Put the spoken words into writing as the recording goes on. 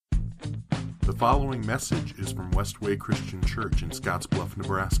The following message is from Westway Christian Church in Scottsbluff,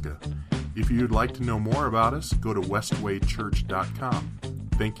 Nebraska. If you'd like to know more about us, go to westwaychurch.com.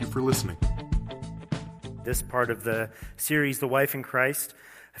 Thank you for listening. This part of the series, The Wife in Christ.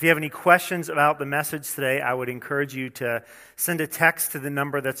 If you have any questions about the message today, I would encourage you to send a text to the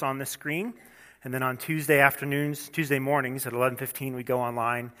number that's on the screen. And then on Tuesday mornings at 11:15, we go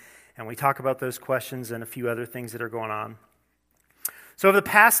online and we talk about those questions and a few other things that are going on. So over the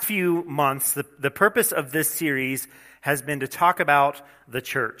past few months, the purpose of this series has been to talk about the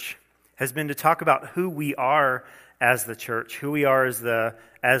church, has been to talk about who we are as the church, who we are as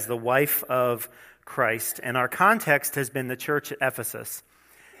the wife of Christ. And our context has been the church at Ephesus.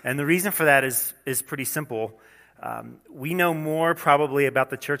 And the reason for that is pretty simple. We know more probably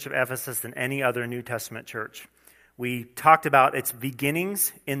about the church of Ephesus than any other New Testament church. We talked about its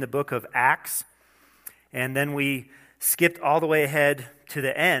beginnings in the book of Acts, and then we skipped all the way ahead to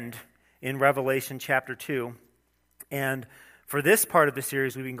the end in Revelation chapter 2. And for this part of the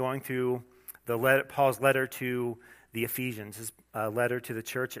series, we've been going through Paul's letter to the Ephesians, his letter to the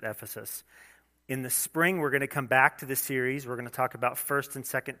church at Ephesus. In the spring, we're going to come back to this series. We're going to talk about 1st and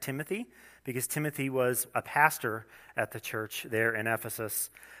 2nd Timothy, because Timothy was a pastor at the church there in Ephesus.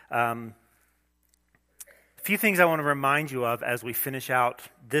 A few things I want to remind you of as we finish out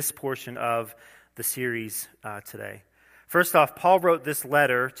this portion of the series today. First off, Paul wrote this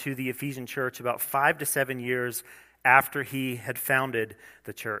letter to the Ephesian church about 5 to 7 years after he had founded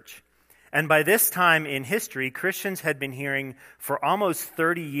the church. And by this time in history, Christians had been hearing for almost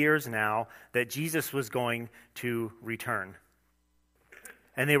 30 years now that Jesus was going to return.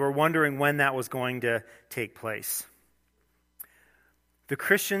 And they were wondering when that was going to take place. The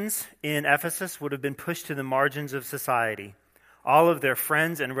Christians in Ephesus would have been pushed to the margins of society. All of their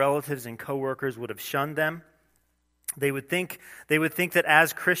friends and relatives and co-workers would have shunned them. They would think that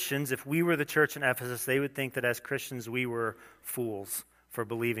as Christians, if we were the church in Ephesus, they would think that as Christians we were fools for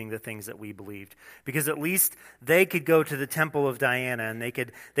believing the things that we believed. Because at least they could go to the temple of Diana and they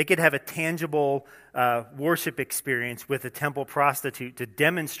could have a tangible worship experience with a temple prostitute to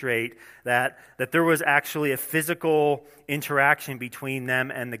demonstrate that there was actually a physical interaction between them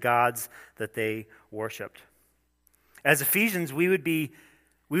and the gods that they worshipped. As Ephesians, we would be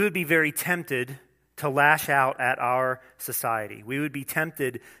very tempted to lash out at our society. We would be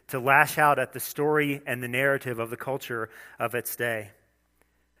tempted to lash out at the story and the narrative of the culture of its day.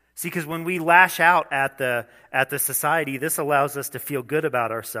 See, because when we lash out at the society, this allows us to feel good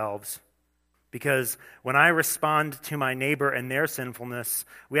about ourselves. Because when I respond to my neighbor and their sinfulness,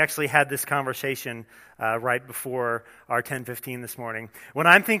 we actually had this conversation right before our 10:15 this morning. When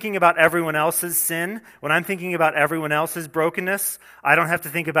I'm thinking about everyone else's sin, when I'm thinking about everyone else's brokenness, I don't have to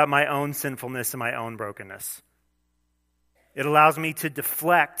think about my own sinfulness and my own brokenness. It allows me to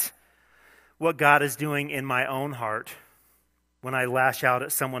deflect what God is doing in my own heart when I lash out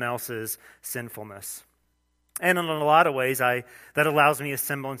at someone else's sinfulness. And in a lot of ways, that allows me a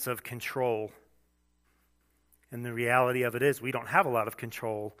semblance of control. And the reality of it is we don't have a lot of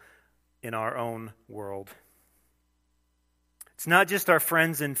control in our own world. It's not just our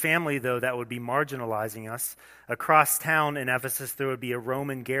friends and family, though, that would be marginalizing us. Across town in Ephesus, there would be a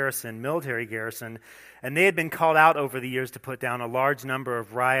Roman garrison, military garrison, and they had been called out over the years to put down a large number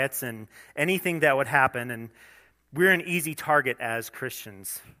of riots and anything that would happen. And we're an easy target as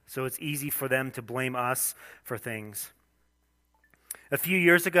Christians, so it's easy for them to blame us for things. A few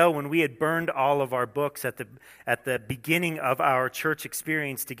years ago, when we had burned all of our books at the beginning of our church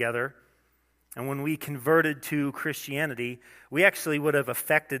experience together, and when we converted to Christianity, we actually would have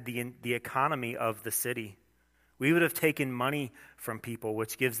affected the economy of the city. We would have taken money from people,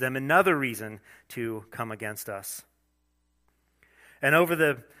 which gives them another reason to come against us. And over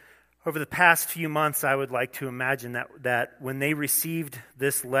the past few months, I would like to imagine that when they received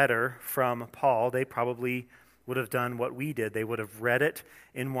this letter from Paul, they probably would have done what we did. They would have read it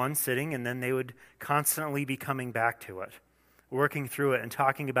in one sitting, and then they would constantly be coming back to it, working through it and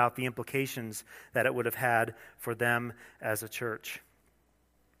talking about the implications that it would have had for them as a church.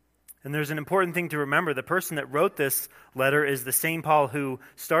 And there's an important thing to remember. The person that wrote this letter is the same Paul who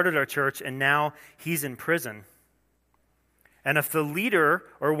started our church, and now he's in prison. And if the leader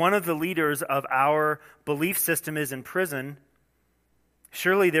or one of the leaders of our belief system is in prison,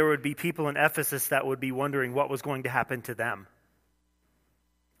 surely there would be people in Ephesus that would be wondering what was going to happen to them.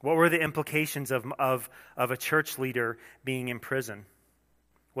 What were the implications of a church leader being in prison?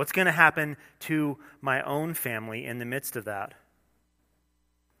 What's going to happen to my own family in the midst of that?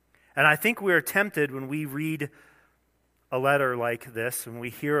 And I think we're tempted when we read a letter like this, when we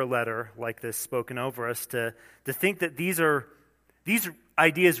hear a letter like this spoken over us, to think that these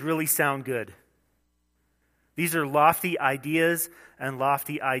ideas really sound good. These are lofty ideas and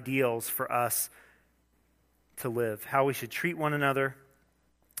lofty ideals for us to live, how we should treat one another.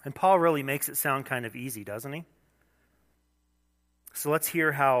 And Paul really makes it sound kind of easy, doesn't he? So let's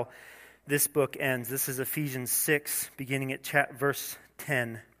hear how this book ends. This is Ephesians 6, beginning at verse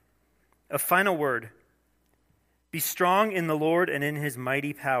 10. A final word. Be strong in the Lord and in his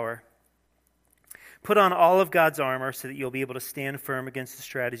mighty power. Put on all of God's armor so that you'll be able to stand firm against the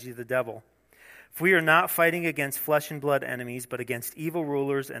strategy of the devil. For we are not fighting against flesh and blood enemies, but against evil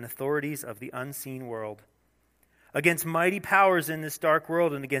rulers and authorities of the unseen world, against mighty powers in this dark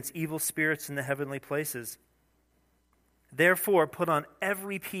world, and against evil spirits in the heavenly places. Therefore, put on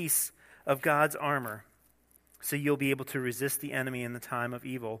every piece of God's armor, so you'll be able to resist the enemy in the time of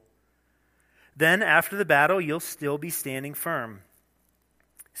evil. Then, after the battle, you'll still be standing firm.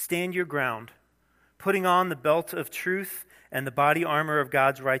 Stand your ground, putting on the belt of truth and the body armor of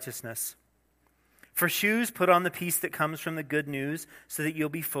God's righteousness. For shoes, put on the peace that comes from the good news, so that you'll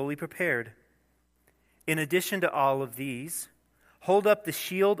be fully prepared. In addition to all of these, hold up the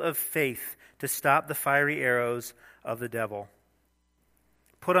shield of faith to stop the fiery arrows of the devil.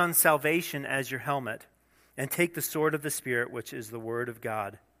 Put on salvation as your helmet, and take the sword of the Spirit, which is the word of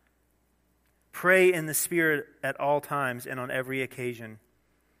God. Pray in the Spirit at all times and on every occasion.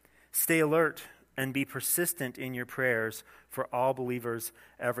 Stay alert and be persistent in your prayers for all believers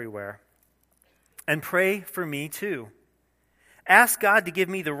everywhere. And pray for me too. Ask God to give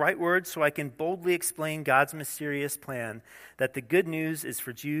me the right words so I can boldly explain God's mysterious plan, that the good news is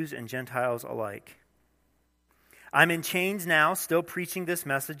for Jews and Gentiles alike. I'm in chains now, still preaching this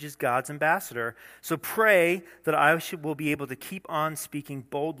message as God's ambassador. So pray that I will be able to keep on speaking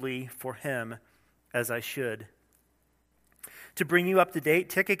boldly for him as I should. To bring you up to date,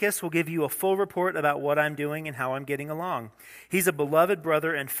 Tychicus will give you a full report about what I'm doing and how I'm getting along. He's a beloved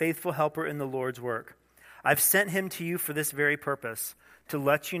brother and faithful helper in the Lord's work. I've sent him to you for this very purpose, to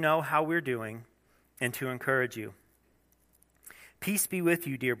let you know how we're doing and to encourage you. Peace be with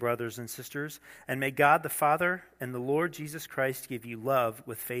you, dear brothers and sisters, and may God the Father and the Lord Jesus Christ give you love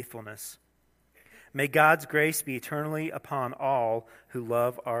with faithfulness. May God's grace be eternally upon all who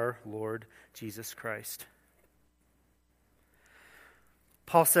love our Lord Jesus Christ.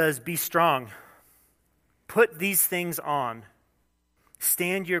 Paul says, be strong. Put these things on.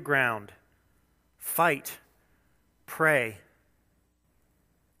 Stand your ground. Fight. Pray.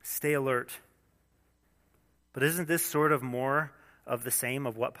 Stay alert. But isn't this sort of more of the same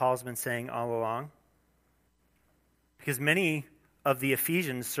of what Paul's been saying all along? Because many of the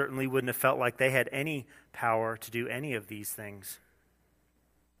Ephesians certainly wouldn't have felt like they had any power to do any of these things.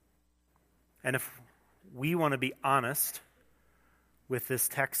 And if we want to be honest with this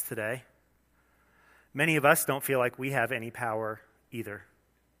text today, many of us don't feel like we have any power either.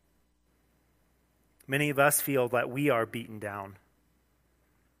 Many of us feel that we are beaten down.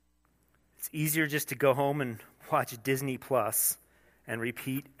 It's easier just to go home and watch Disney Plus and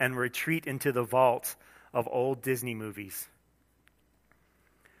retreat into the vault of old Disney movies.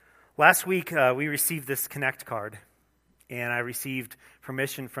 Last week, we received this Connect card, and I received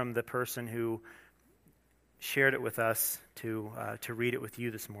permission from the person who shared it with us to read it with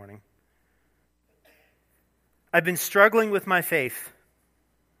you this morning. I've been struggling with my faith.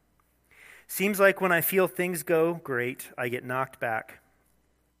 Seems like when I feel things go great, I get knocked back.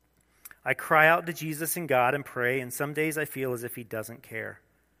 I cry out to Jesus and God and pray, and some days I feel as if he doesn't care.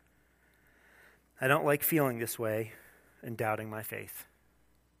 I don't like feeling this way and doubting my faith.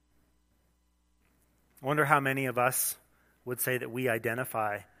 I wonder how many of us would say that we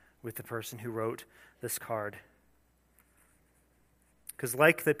identify with the person who wrote this card. Because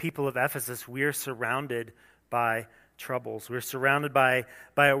like the people of Ephesus, we're surrounded by troubles. We're surrounded by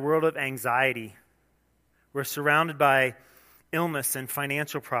a world of anxiety. We're surrounded by illness and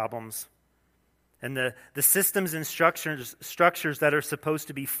financial problems. And the systems and structures that are supposed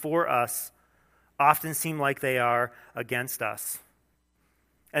to be for us often seem like they are against us.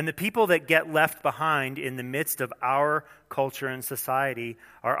 And the people that get left behind in the midst of our culture and society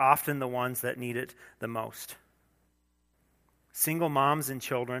are often the ones that need it the most. Single moms and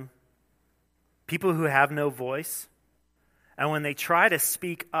children, people who have no voice, and when they try to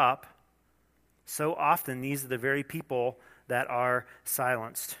speak up, so often these are the very people that are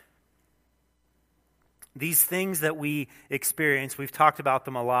silenced. These things that we experience, we've talked about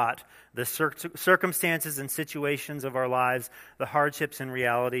them a lot. The circumstances and situations of our lives, the hardships and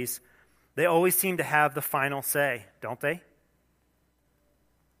realities, they always seem to have the final say, don't they? It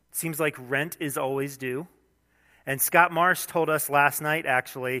seems like rent is always due. And Scott Marsh told us last night,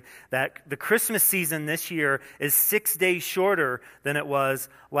 actually, that the Christmas season this year is 6 days shorter than it was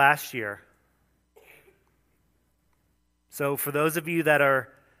last year. So for those of you that are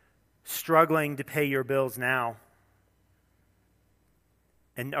struggling to pay your bills now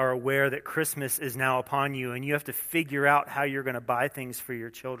and are aware that Christmas is now upon you and you have to figure out how you're going to buy things for your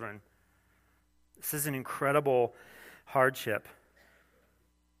children, this is an incredible hardship.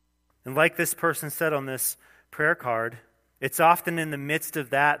 And like this person said on this prayer card, it's often in the midst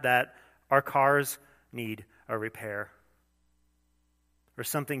of that our cars need a repair or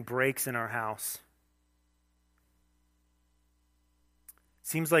something breaks in our house.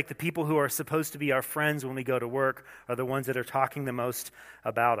 Seems like the people who are supposed to be our friends when we go to work are the ones that are talking the most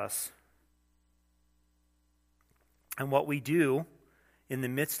about us. And what we do in the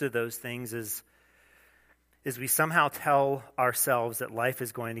midst of those things is we somehow tell ourselves that life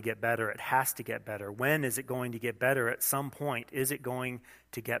is going to get better. It has to get better. When is it going to get better? At some point, is it going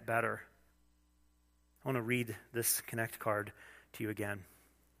to get better? I want to read this Connect card to you again.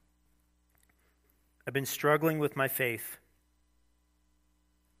 I've been struggling with my faith.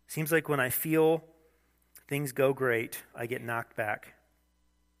 Seems like when I feel things go great, I get knocked back.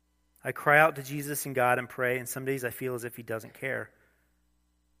 I cry out to Jesus and God and pray, and some days I feel as if He doesn't care.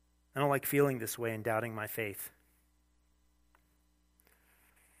 I don't like feeling this way and doubting my faith.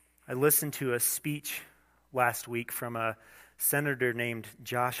 I listened to a speech last week from a senator named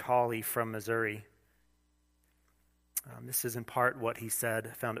Josh Hawley from Missouri. This is in part what he said.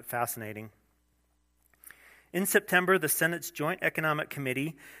 I found it fascinating. In September, the Senate's Joint Economic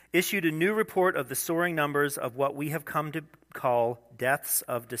Committee issued a new report of the soaring numbers of what we have come to call deaths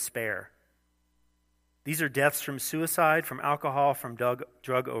of despair. These are deaths from suicide, from alcohol, from drug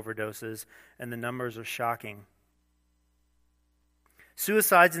overdoses, and the numbers are shocking.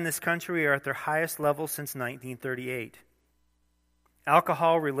 Suicides in this country are at their highest level since 1938.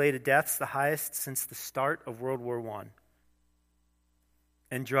 Alcohol-related deaths, the highest since the start of World War I.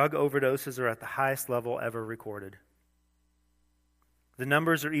 And drug overdoses are at the highest level ever recorded. The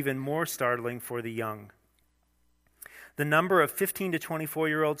numbers are even more startling for the young. The number of 15 to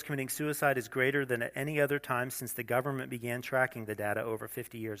 24-year-olds committing suicide is greater than at any other time since the government began tracking the data over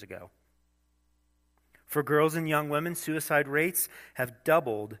 50 years ago. For girls and young women, suicide rates have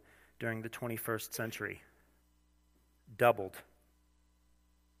doubled during the 21st century. Doubled.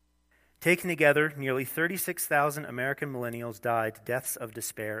 Taken together, nearly 36,000 American millennials died deaths of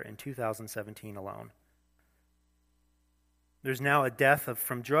despair in 2017 alone. There's now a death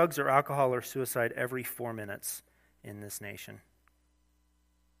from drugs or alcohol or suicide every 4 minutes in this nation.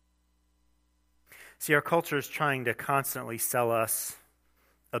 See, our culture is trying to constantly sell us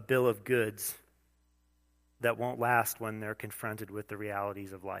a bill of goods that won't last when they're confronted with the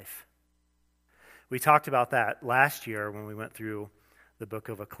realities of life. We talked about that last year when we went through the book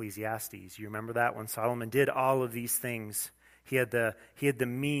of Ecclesiastes. You remember that? When Solomon did all of these things, he had the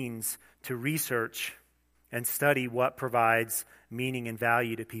means to research and study what provides meaning and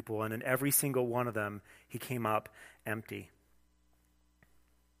value to people, and in every single one of them, he came up empty.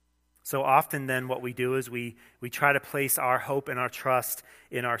 So often then what we do is we try to place our hope and our trust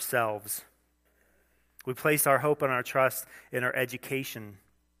in ourselves. We place our hope and our trust in our education,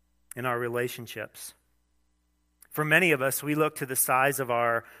 in our relationships. For many of us, we look to the size of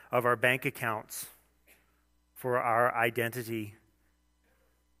our bank accounts for our identity,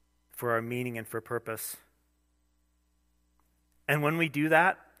 for our meaning and for purpose. And when we do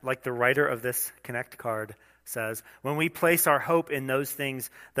that, like the writer of this Connect card says, when we place our hope in those things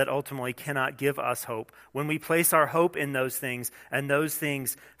that ultimately cannot give us hope, when we place our hope in those things and those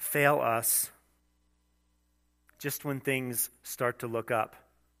things fail us, just when things start to look up,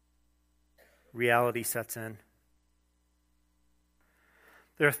 reality sets in.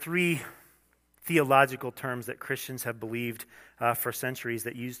 There are 3 theological terms that Christians have believed for centuries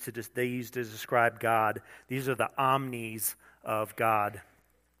that they use to describe God. These are the omnis of God.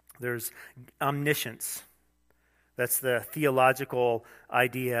 There's omniscience. That's the theological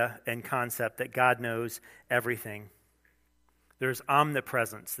idea and concept that God knows everything. There's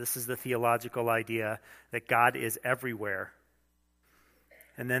omnipresence. This is the theological idea that God is everywhere.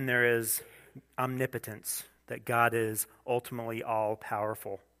 And then there is omnipotence, that God is ultimately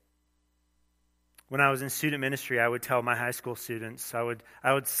all-powerful. When I was in student ministry, I would tell my high school students, I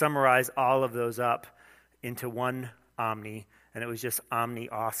would summarize all of those up into one omni, and it was just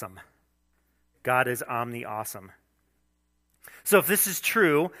omni-awesome. God is omni-awesome. So if this is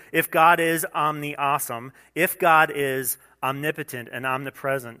true, if God is omni-awesome, if God is omnipotent and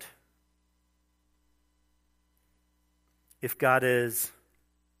omnipresent, if God is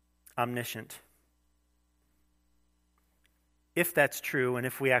omniscient, if that's true, and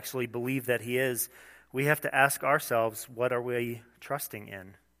if we actually believe that He is, we have to ask ourselves, what are we trusting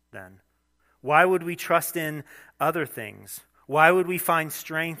in then? Why would we trust in other things? Why would we find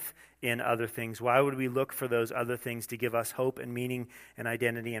strength in other things? Why would we look for those other things to give us hope and meaning and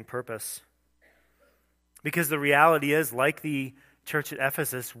identity and purpose? Because the reality is, like the church at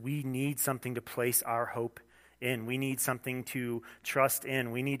Ephesus, we need something to place our hope in. We need something to trust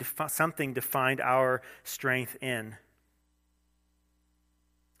in. We need something to find our strength in.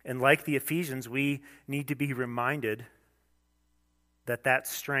 And like the Ephesians, we need to be reminded that that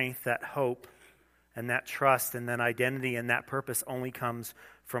strength, that hope, and that trust, and that identity, and that purpose only comes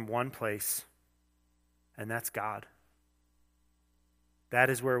from one place, and that's God. That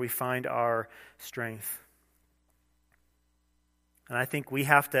is where we find our strength. And I think we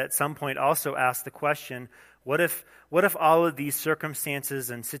have to at some point also ask the question, what if all of these circumstances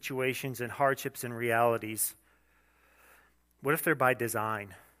and situations and hardships and realities, what if they're by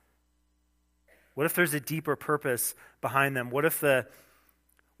design? What if there's a deeper purpose behind them? What if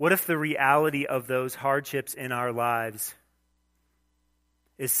the reality of those hardships in our lives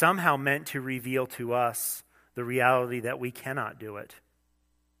is somehow meant to reveal to us the reality that we cannot do it?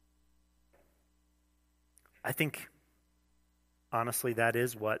 I think, honestly, that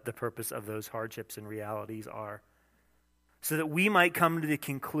is what the purpose of those hardships and realities are. So that we might come to the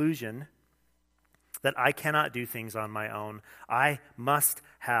conclusion that I cannot do things on my own. I must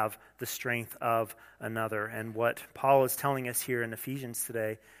have the strength of another. And what Paul is telling us here in Ephesians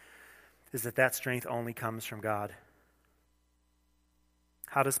today is that strength only comes from God.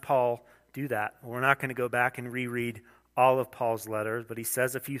 How does Paul do that? Well, we're not going to go back and reread all of Paul's letters, but he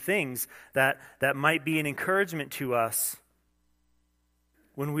says a few things that might be an encouragement to us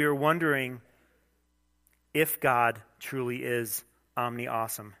when we are wondering if God truly is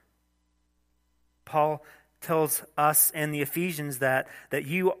omni-awesome. Paul tells us and the Ephesians that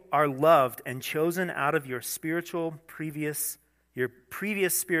you are loved and chosen out of your previous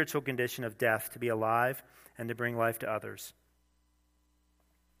spiritual condition of death to be alive and to bring life to others.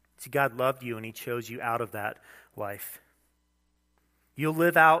 See, God loved you and he chose you out of that life. You'll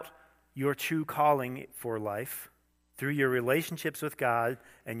live out your true calling for life through your relationships with God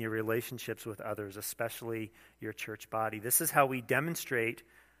and your relationships with others, especially your church body. This is how we demonstrate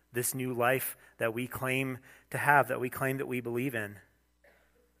this new life that we claim to have, that we claim that we believe in.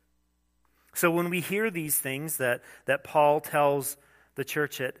 So when we hear these things that Paul tells the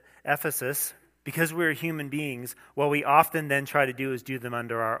church at Ephesus, because we're human beings, what we often then try to do is do them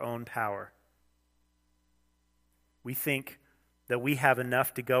under our own power. We think that we have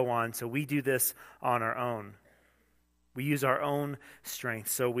enough to go on, so we do this on our own. We use our own strength.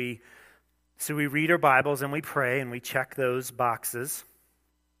 So we read our Bibles and we pray and we check those boxes.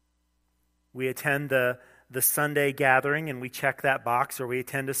 We attend the Sunday gathering and we check that box, or we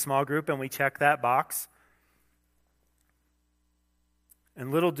attend a small group and we check that box.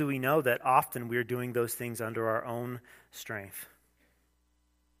 And little do we know that often we're doing those things under our own strength.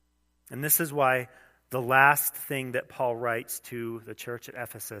 And this is why the last thing that Paul writes to the church at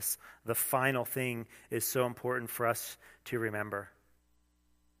Ephesus, the final thing, is so important for us to remember.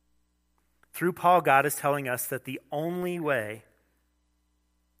 Through Paul, God is telling us that the only way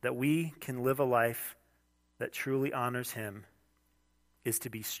that we can live a life that truly honors him is to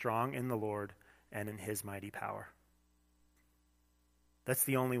be strong in the Lord and in his mighty power. That's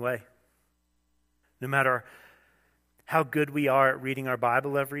the only way. No matter how good we are at reading our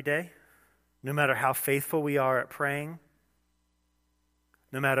Bible every day, no matter how faithful we are at praying,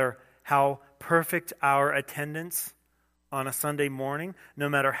 no matter how perfect our attendance on a Sunday morning, no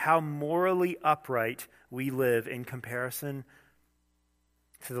matter how morally upright we live in comparison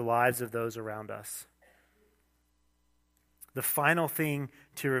to the lives of those around us. The final thing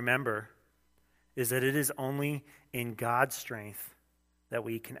to remember is that it is only in God's strength that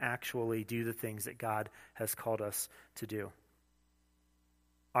we can actually do the things that God has called us to do.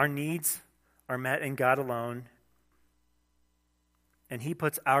 Our needs are met in God alone, and he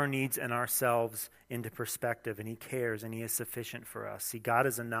puts our needs and ourselves into perspective, and he cares, and he is sufficient for us. See, God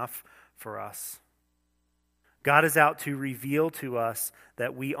is enough for us. God is out to reveal to us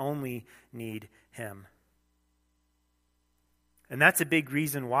that we only need him. And that's a big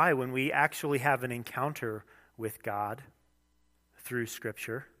reason why when we actually have an encounter with God through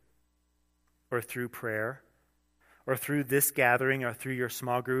Scripture or through prayer or through this gathering or through your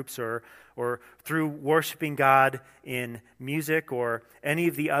small groups or through worshiping God in music or any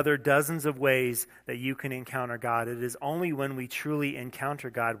of the other dozens of ways that you can encounter God, it is only when we truly encounter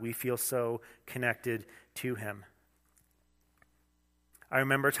God we feel so connected to him. I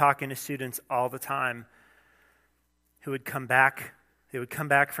remember talking to students all the time who would come back. They would come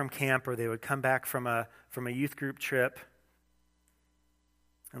back from camp or they would come back from a youth group trip.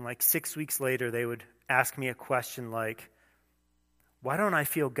 And like 6 weeks later, they would ask me a question like, why don't I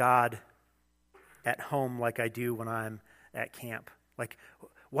feel God at home like I do when I'm at camp? Like,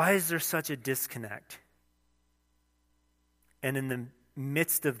 why is there such a disconnect? And in the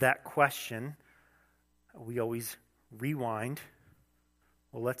midst of that question, we always rewind.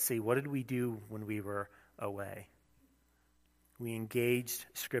 Well, let's see, what did we do when we were away? We engaged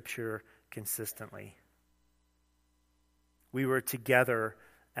Scripture consistently. We were together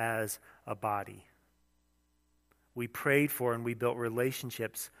as a body. We prayed for and we built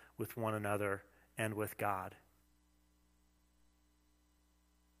relationships with one another and with God.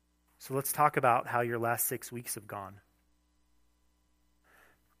 So let's talk about how your last 6 weeks have gone.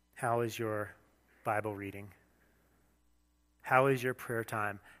 How is your Bible reading? How is your prayer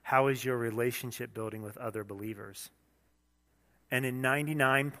time? How is your relationship building with other believers? And in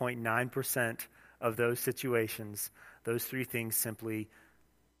 99.9% of those situations, those three things simply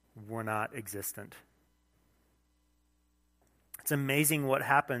were not existent. It's amazing what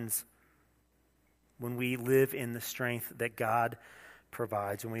happens when we live in the strength that God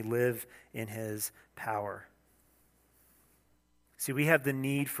provides, when we live in His power. See, we have the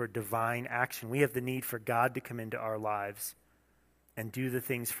need for divine action. We have the need for God to come into our lives and do the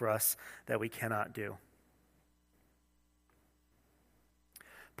things for us that we cannot do.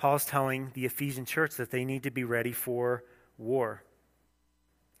 Paul's telling the Ephesian church that they need to be ready for war.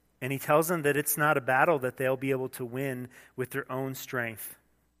 And he tells them that it's not a battle that they'll be able to win with their own strength.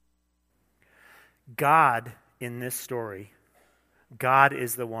 God, in this story, God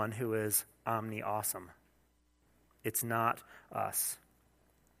is the one who is omni-awesome. It's not us.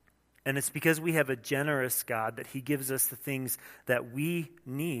 And it's because we have a generous God that He gives us the things that we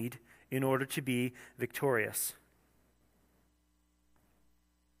need in order to be victorious.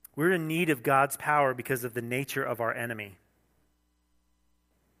 We're in need of God's power because of the nature of our enemy.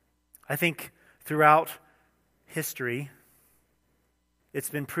 I think throughout history, it's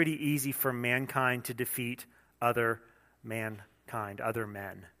been pretty easy for mankind to defeat other mankind, other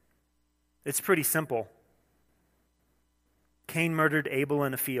men. It's pretty simple. Cain murdered Abel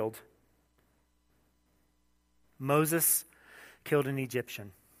in a field. Moses killed an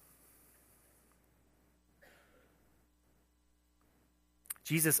Egyptian.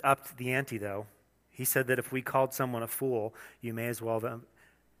 Jesus upped the ante, though. He said that if we called someone a fool, you may as well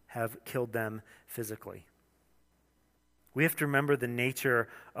have killed them physically. We have to remember the nature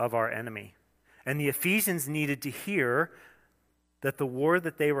of our enemy. And the Ephesians needed to hear that the war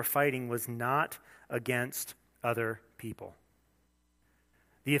that they were fighting was not against other people.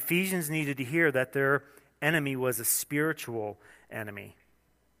 The Ephesians needed to hear that their enemy was a spiritual enemy.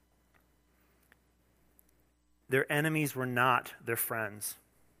 Their enemies were not their friends.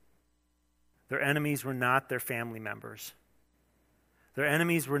 Their enemies were not their family members. Their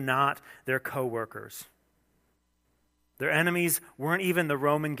enemies were not their co-workers. Their enemies weren't even the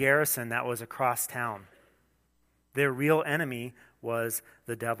Roman garrison that was across town. Their real enemy was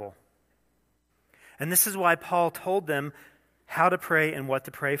the devil. And this is why Paul told them how to pray and what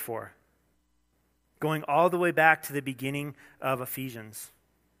to pray for, going all the way back to the beginning of Ephesians.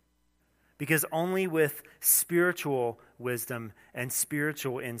 Because only with spiritual wisdom and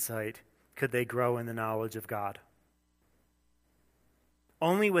spiritual insight could they grow in the knowledge of God.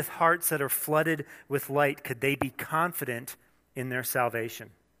 Only with hearts that are flooded with light could they be confident in their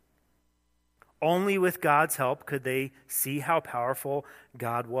salvation. Only with God's help could they see how powerful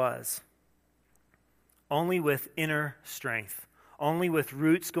God was. Only with inner strength, only with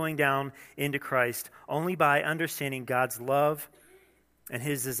roots going down into Christ, only by understanding God's love and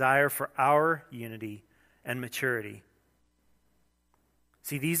His desire for our unity and maturity.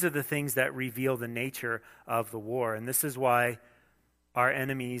 See, these are the things that reveal the nature of the war, and this is why our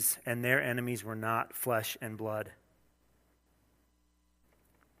enemies and their enemies were not flesh and blood.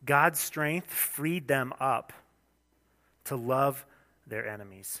 God's strength freed them up to love their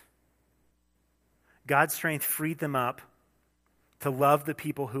enemies. God's strength freed them up to love the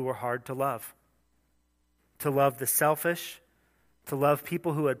people who were hard to love the selfish, to love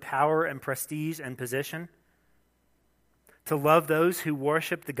people who had power and prestige and position, to love those who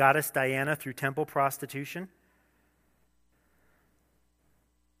worship the goddess Diana through temple prostitution.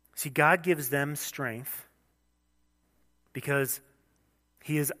 See, God gives them strength because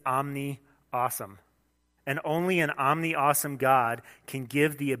He is omni-awesome. And only an omni-awesome God can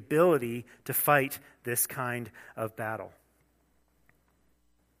give the ability to fight this kind of battle.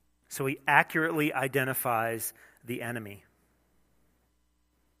 So He accurately identifies the enemy.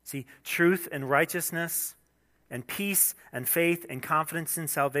 See, truth and righteousness and peace and faith and confidence in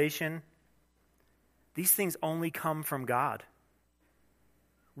salvation, these things only come from God.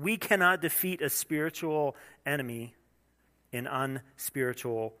 We cannot defeat a spiritual enemy in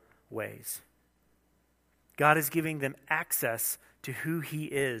unspiritual ways. God is giving them access to who he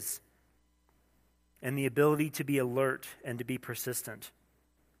is and the ability to be alert and to be persistent.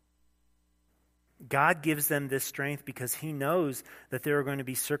 God gives them this strength because he knows that there are going to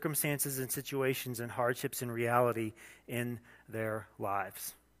be circumstances and situations and hardships and reality in their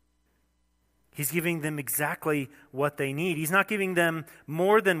lives. He's giving them exactly what they need. He's not giving them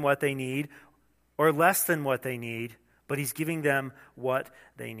more than what they need or less than what they need, but he's giving them what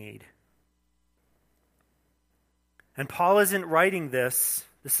they need. And Paul isn't writing this.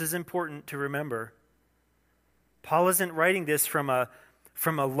 This is important to remember. Paul isn't writing this from a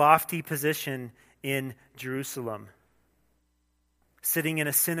lofty position in Jerusalem, sitting in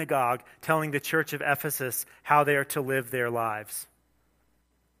a synagogue telling the church of Ephesus how they are to live their lives.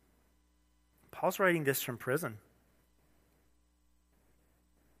 Paul's writing this from prison.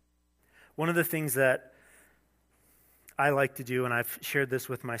 One of the things that I like to do, and I've shared this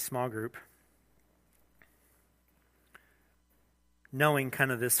with my small group, knowing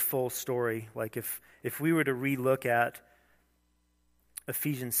kind of this full story, like if we were to relook at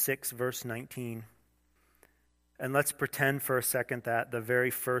Ephesians 6, verse 19, and let's pretend for a second that the very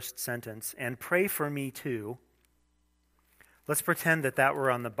first sentence, and pray for me too, let's pretend that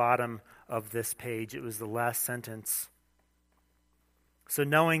were on the bottom of this page. It was the last sentence. So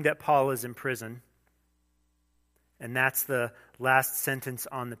knowing that Paul is in prison, and that's the last sentence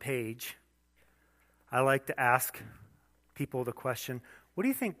on the page, I like to ask people the question, what do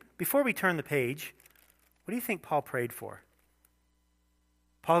you think, before we turn the page, what do you think Paul prayed for?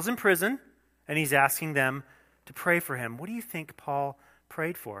 Paul's in prison, and he's asking them to pray for him. What do you think Paul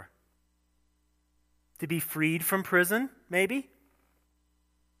prayed for? To be freed from prison, maybe?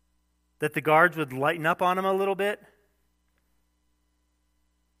 That the guards would lighten up on him a little bit?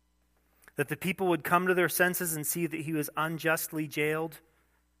 That the people would come to their senses and see that he was unjustly jailed?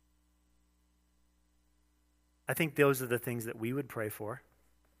 I think those are the things that we would pray for.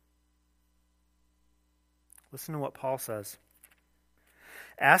 Listen to what Paul says.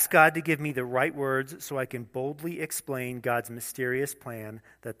 Ask God to give me the right words so I can boldly explain God's mysterious plan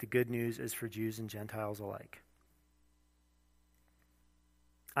that the good news is for Jews and Gentiles alike.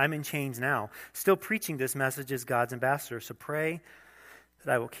 I'm in chains now, still preaching this message as God's ambassador, so pray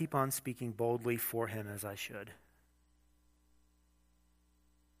that I will keep on speaking boldly for him as I should.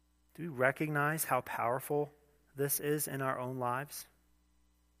 Do we recognize how powerful this is in our own lives?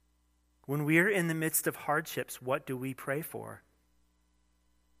 When we are in the midst of hardships, what do we pray for?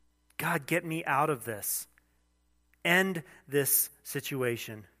 God, get me out of this. End this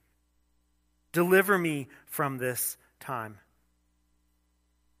situation. Deliver me from this time.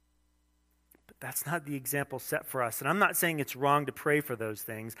 But that's not the example set for us. And I'm not saying it's wrong to pray for those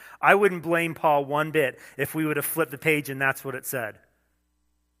things. I wouldn't blame Paul one bit if we would have flipped the page and that's what it said.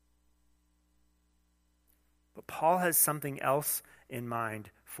 But Paul has something else in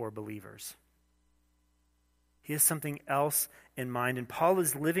mind for believers. He has something else in mind, and Paul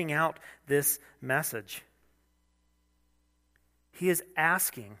is living out this message. He is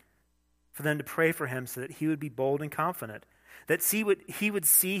asking for them to pray for him so that he would be bold and confident, that he would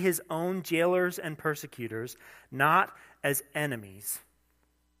see his own jailers and persecutors not as enemies,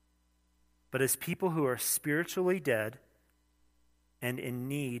 but as people who are spiritually dead and in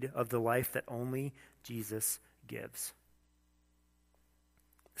need of the life that only Jesus gives.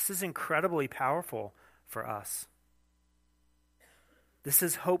 This is incredibly powerful for us. This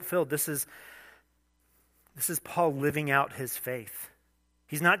is hope-filled. This is Paul living out his faith.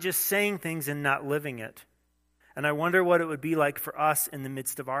 He's not just saying things and not living it. And I wonder what it would be like for us in the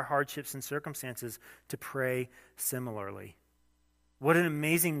midst of our hardships and circumstances to pray similarly. What an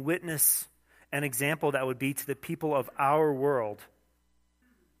amazing witness and example that would be to the people of our world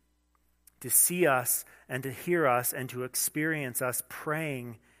to see us and to hear us and to experience us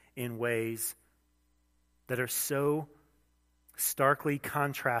praying in ways that are so starkly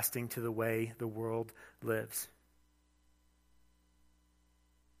contrasting to the way the world lives.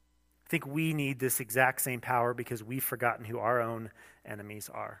 I think we need this exact same power because we've forgotten who our own enemies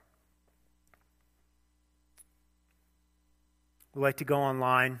are. We like to go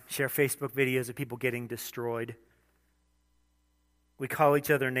online, share Facebook videos of people getting destroyed. We call each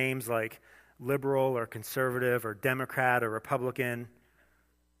other names like liberal or conservative or Democrat or Republican,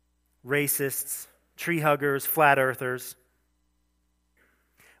 racists, tree huggers, flat earthers.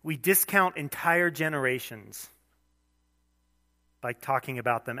 We discount entire generations by talking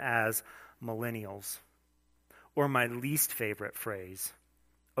about them as millennials. Or my least favorite phrase,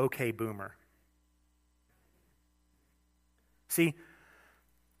 okay, boomer. See,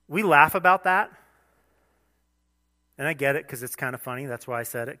 We laugh about that. And I get it because it's kind of funny. That's why I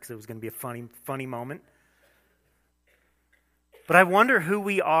said it, because it was going to be a funny moment. But I wonder who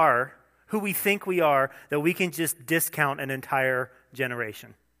we are, who we think we are, that we can just discount an entire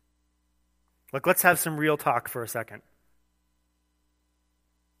generation. Like, let's have some real talk for a second.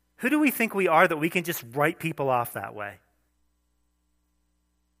 Who do we think we are that we can just write people off that way?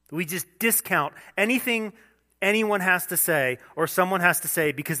 We just discount anything anyone has to say or someone has to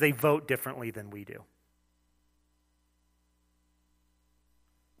say because they vote differently than we do.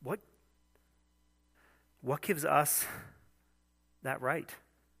 What gives us that right?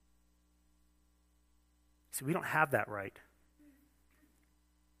 See, we don't have that right.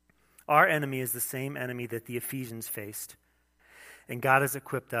 Our enemy is the same enemy that the Ephesians faced. And God has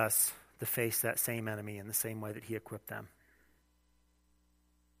equipped us to face that same enemy in the same way that he equipped them.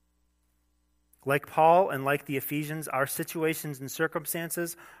 Like Paul and like the Ephesians, our situations and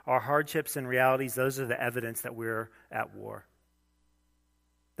circumstances, our hardships and realities, those are the evidence that we're at war.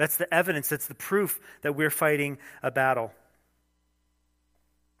 That's the evidence, that's the proof that we're fighting a battle.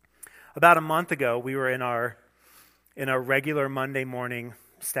 About a month ago, we were in our regular Monday morning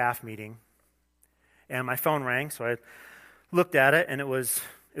staff meeting, and my phone rang, so I looked at it, and it was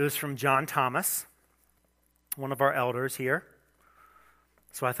from John Thomas, one of our elders here.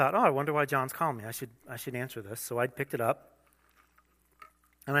 So I thought, I wonder why John's calling me. I should answer this. So I picked it up,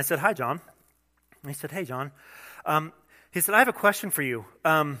 and I said, "Hi, John." And he said, "Hey, John." He said, "I have a question for you.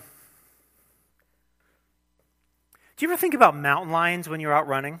 Do you ever think about mountain lions when you're out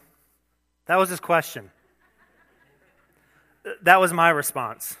running?" That was his question. That was my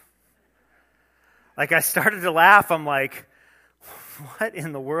response. Like, I started to laugh. I'm like, what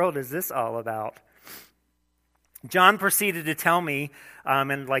in the world is this all about? John proceeded to tell me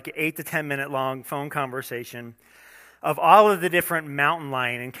in like an 8 to 10 minute long phone conversation of all of the different mountain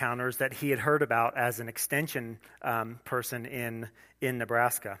lion encounters that he had heard about as an extension person in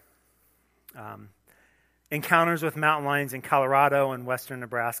Nebraska. Encounters with mountain lions in Colorado and western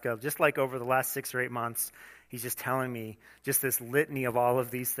Nebraska, just like over the last 6 or 8 months. He's just telling me just this litany of all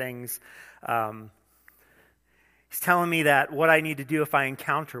of these things. He's telling me that what I need to do if I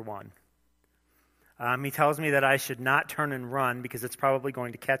encounter one. He tells me that I should not turn and run because it's probably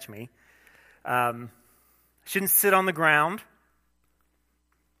going to catch me. Shouldn't sit on the ground.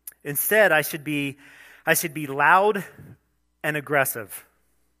 Instead, I should be loud and aggressive.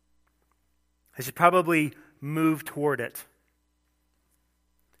 I should probably move toward it.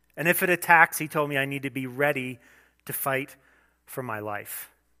 And if it attacks, he told me I need to be ready to fight for my life.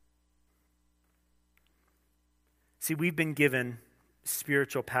 See, we've been given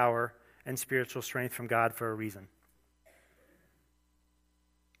spiritual power and spiritual strength from God for a reason.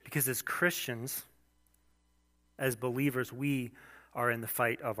 Because as Christians, as believers, we are in the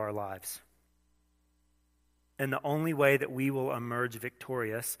fight of our lives. And the only way that we will emerge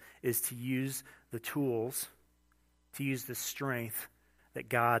victorious is to use the tools, to use the strength that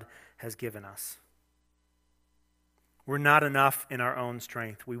God has given us. We're not enough in our own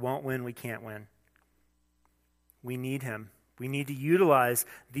strength. We won't win, we can't win. We need him. We need to utilize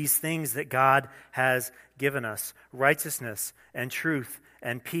these things that God has given us: righteousness and truth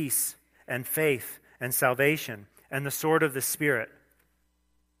and peace and faith and salvation and the sword of the Spirit.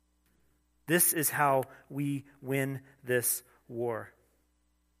 This is how we win this war.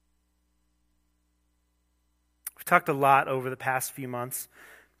 We've talked a lot over the past few months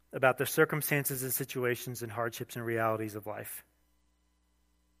about the circumstances and situations and hardships and realities of life.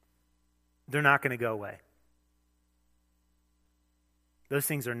 They're not going to go away. Those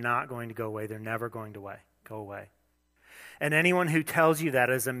things are not going to go away. They're never going to go away. And anyone who tells you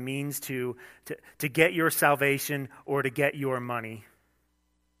that as a means to get your salvation or to get your money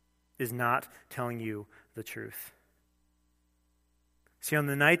is not telling you the truth. See, on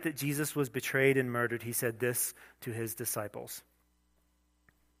the night that Jesus was betrayed and murdered, he said this to his disciples: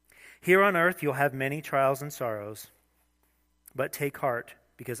 "Here on earth you'll have many trials and sorrows, but take heart,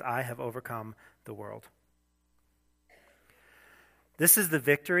 because I have overcome the world." This is the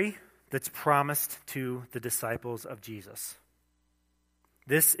victory that's promised to the disciples of Jesus.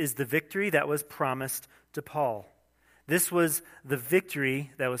 This is the victory that was promised to Paul. This was the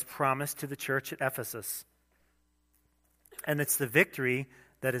victory that was promised to the church at Ephesus. And it's the victory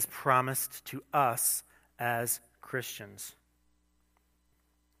that is promised to us as Christians.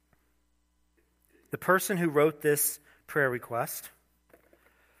 The person who wrote this prayer request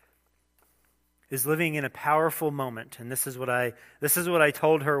is living in a powerful moment, and this is what I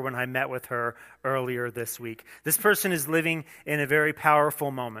told her when I met with her earlier this week. This person is living in a very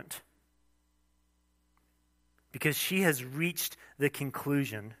powerful moment. because she has reached the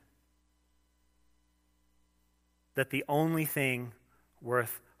conclusion that the only thing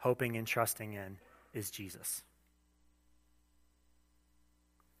worth hoping and trusting in is Jesus.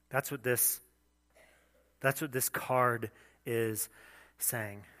 That's what this card is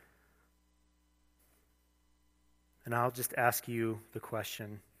saying. And I'll just ask you the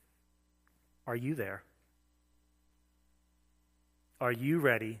question, are you there? Are you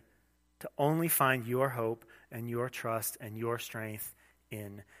ready to only find your hope and your trust and your strength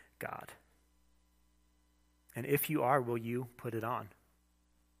in God? And if you are, will you put it on?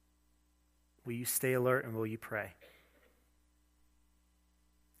 Will you stay alert and will you pray?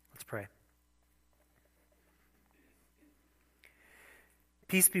 Let's pray.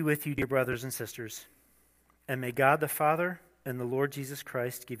 Peace be with you, dear brothers and sisters. And may God the Father and the Lord Jesus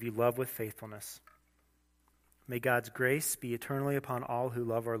Christ give you love with faithfulness. May God's grace be eternally upon all who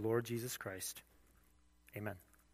love our Lord Jesus Christ. Amen.